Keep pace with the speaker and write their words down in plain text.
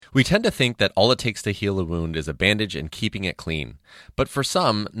We tend to think that all it takes to heal a wound is a bandage and keeping it clean. But for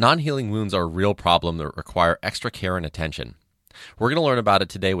some, non-healing wounds are a real problem that require extra care and attention. We're going to learn about it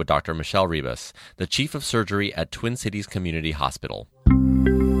today with Dr. Michelle Ribas, the Chief of Surgery at Twin Cities Community Hospital.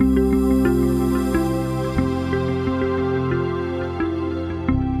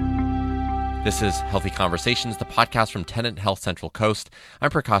 This is Healthy Conversations, the podcast from Tenet Health Central Coast. I'm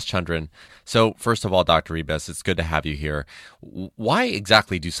Prakash Chandran. So first of all, Dr. Ribas, it's good to have you here. Why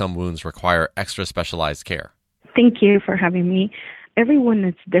exactly do some wounds require extra specialized care? Thank you for having me. Every wound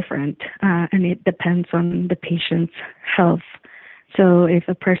is different, and it depends on the patient's health. So if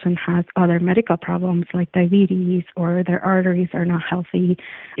a person has other medical problems like diabetes or their arteries are not healthy,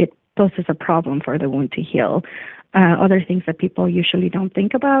 it poses a problem for the wound to heal. Other things that people usually don't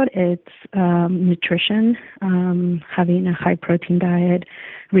think about, it's nutrition. Having a high-protein diet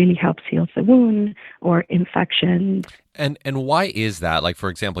really helps heal the wound, or infections. And why is that? Like, for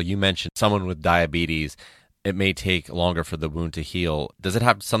example, you mentioned someone with diabetes, it may take longer for the wound to heal. Does it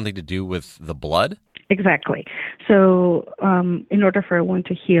have something to do with the blood? Exactly. So in order for a wound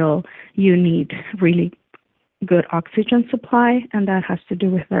to heal, you need really good oxygen supply, and that has to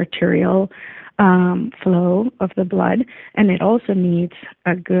do with arterial flow of the blood. And it also needs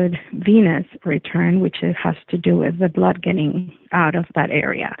a good venous return, which has to do with the blood getting out of that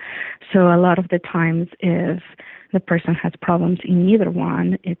area. So a lot of the times, if the person has problems in either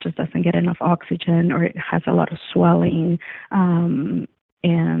one, it just doesn't get enough oxygen, or it has a lot of swelling, and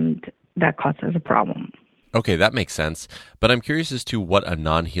that causes a problem. Okay, that makes sense. But I'm curious as to what a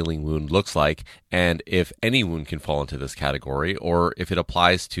non-healing wound looks like, and if any wound can fall into this category, or if it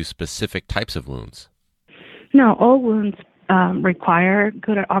applies to specific types of wounds. No, all wounds require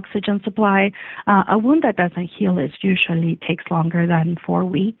good oxygen supply. A wound that doesn't heal usually takes longer than 4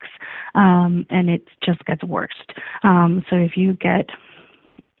 weeks, and it just gets worse. So if you get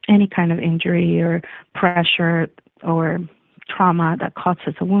any kind of injury or pressure or trauma that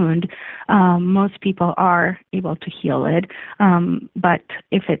causes a wound, most people are able to heal it. But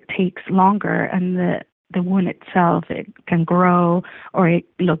if it takes longer and the wound itself, it can grow, or it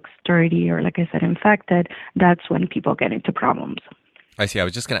looks dirty, or like I said, infected, that's when people get into problems. I see. I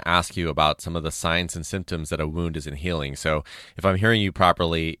was just going to ask you about some of the signs and symptoms that a wound isn't healing. So if I'm hearing you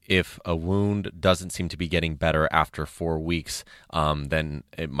properly, if a wound doesn't seem to be getting better after 4 weeks, then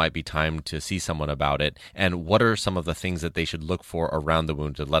it might be time to see someone about it. And what are some of the things that they should look for around the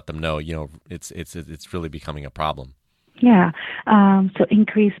wound to let them know, it's really becoming a problem? Yeah. So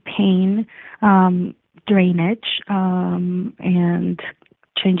increased pain, drainage, and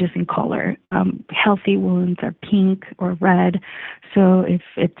changes in color. Healthy wounds are pink or red. So if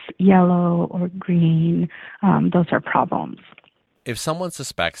it's yellow or green, those are problems. If someone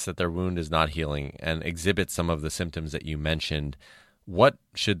suspects that their wound is not healing and exhibits some of the symptoms that you mentioned, what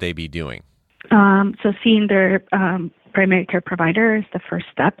should they be doing? So seeing their primary care provider is the first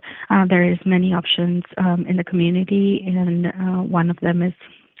step. There is many options in the community, and one of them is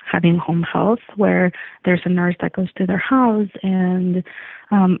having home health, where there's a nurse that goes to their house and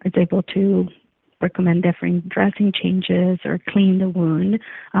is able to recommend different dressing changes or clean the wound.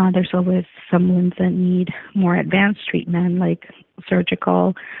 There's always some wounds that need more advanced treatment, like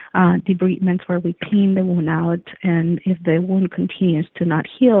surgical debridements, where we clean the wound out. And if the wound continues to not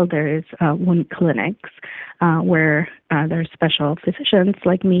heal, there is wound clinics where there's special physicians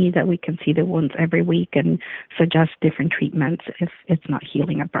like me that we can see the wounds every week and suggest different treatments if it's not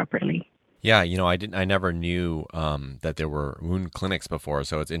healing appropriately. Yeah, I never knew that there were wound clinics before,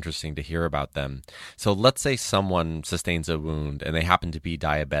 so it's interesting to hear about them. So let's say someone sustains a wound and they happen to be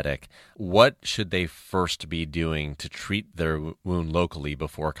diabetic. What should they first be doing to treat their wound locally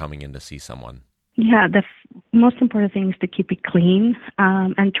before coming in to see someone? Yeah, the most important thing is to keep it clean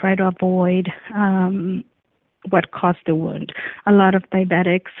and try to avoid what caused the wound. A lot of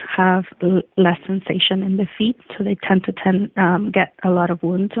diabetics have less sensation in the feet, so they tend to get a lot of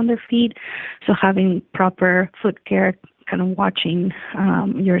wounds on their feet. So having proper foot care, kind of watching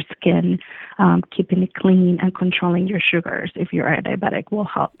your skin, keeping it clean, and controlling your sugars if you're a diabetic will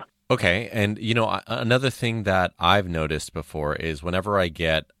help. Okay, and another thing that I've noticed before is whenever I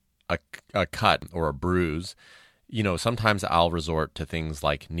get a cut or a bruise, sometimes I'll resort to things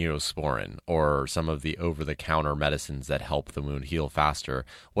like Neosporin or some of the over-the-counter medicines that help the wound heal faster.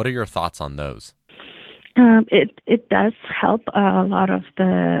 What are your thoughts on those? It does help a lot of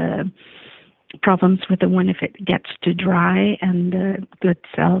the problems with the wound if it gets too dry and the good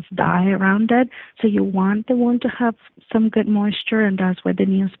cells die around it. So you want the wound to have some good moisture, and that's where the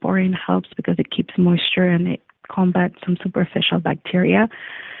Neosporin helps, because it keeps moisture and it combats some superficial bacteria.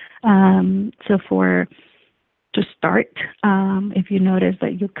 So for to start. If you notice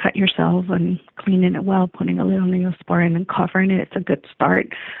that you cut yourself and cleaning it well, putting a little Neosporin and covering it, it's a good start.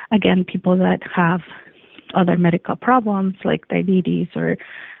 Again, people that have other medical problems like diabetes or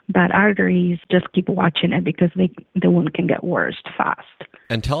bad arteries, just keep watching it because the wound can get worse fast.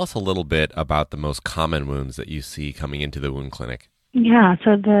 And tell us a little bit about the most common wounds that you see coming into the wound clinic. Yeah,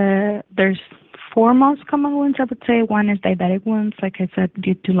 so there's 4 most common wounds, I would say. One is diabetic wounds, like I said,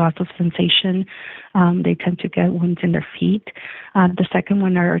 due to loss of sensation. They tend to get wounds in their feet. The second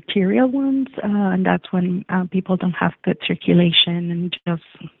one are arterial wounds, and that's when people don't have good circulation and just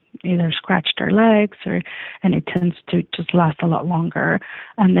either scratch their legs and it tends to just last a lot longer.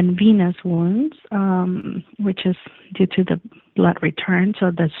 And then venous wounds, which is due to the blood return,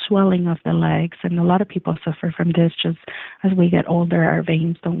 so the swelling of the legs. And a lot of people suffer from this just as we get older, our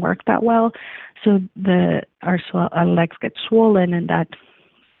veins don't work that well. So our legs get swollen and that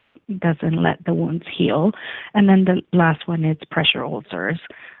doesn't let the wounds heal. And then the last one is pressure ulcers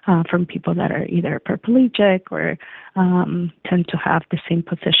from people that are either paraplegic or tend to have the same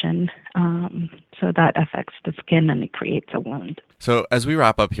position. So that affects the skin and it creates a wound. So as we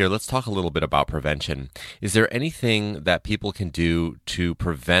wrap up here, let's talk a little bit about prevention. Is there anything that people can do to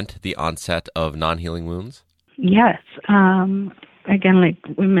prevent the onset of non-healing wounds? Yes. Again, like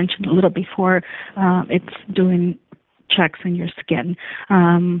we mentioned a little before, it's doing checks on your skin.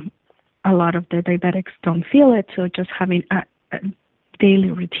 A lot of the diabetics don't feel it, so just having a daily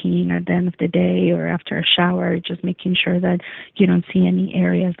routine at the end of the day or after a shower, just making sure that you don't see any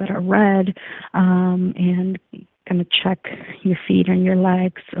areas that are red, and kind of check your feet and your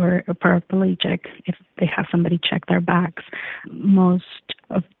legs, or a paraplegic, if they have somebody check their backs. Most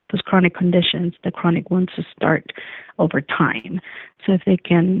of those chronic conditions, the chronic wounds will start over time. So if they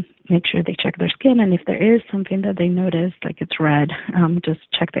can make sure they check their skin, and if there is something that they notice, like it's red, just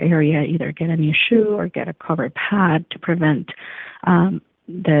check the area, either get a new shoe or get a covered pad to prevent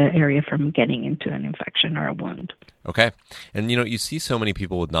the area from getting into an infection or a wound. Okay. And you see so many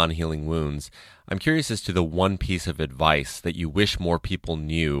people with non-healing wounds. I'm curious as to the one piece of advice that you wish more people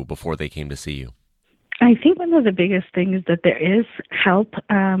knew before they came to see you. I think one of the biggest things is that there is help.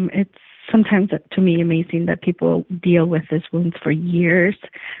 It's sometimes, to me, amazing that people deal with these wounds for years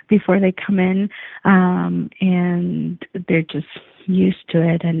before they come in, and they're just used to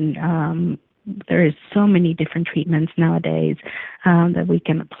it. And there is so many different treatments nowadays that we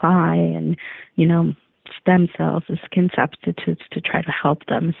can apply, and stem cells, the skin substitutes to try to help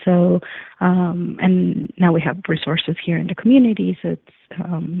them. So, and now we have resources here in the community, so it's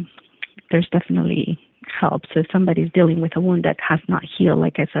there's definitely help. So if somebody's dealing with a wound that has not healed,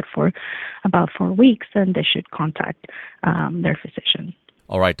 like I said, for about 4 weeks, then they should contact their physician.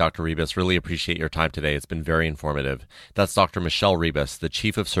 All right, Dr. Ribas, really appreciate your time today. It's been very informative. That's Dr. Michelle Ribas, the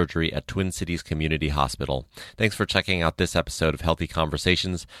Chief of Surgery at Twin Cities Community Hospital. Thanks for checking out this episode of Healthy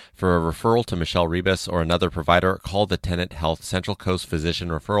Conversations. For a referral to Michelle Ribas or another provider, call the Tenet Health Central Coast Physician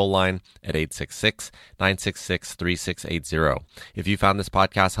Referral Line at 866-966-3680. If you found this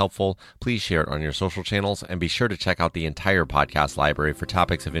podcast helpful, please share it on your social channels and be sure to check out the entire podcast library for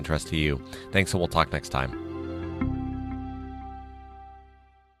topics of interest to you. Thanks, and we'll talk next time.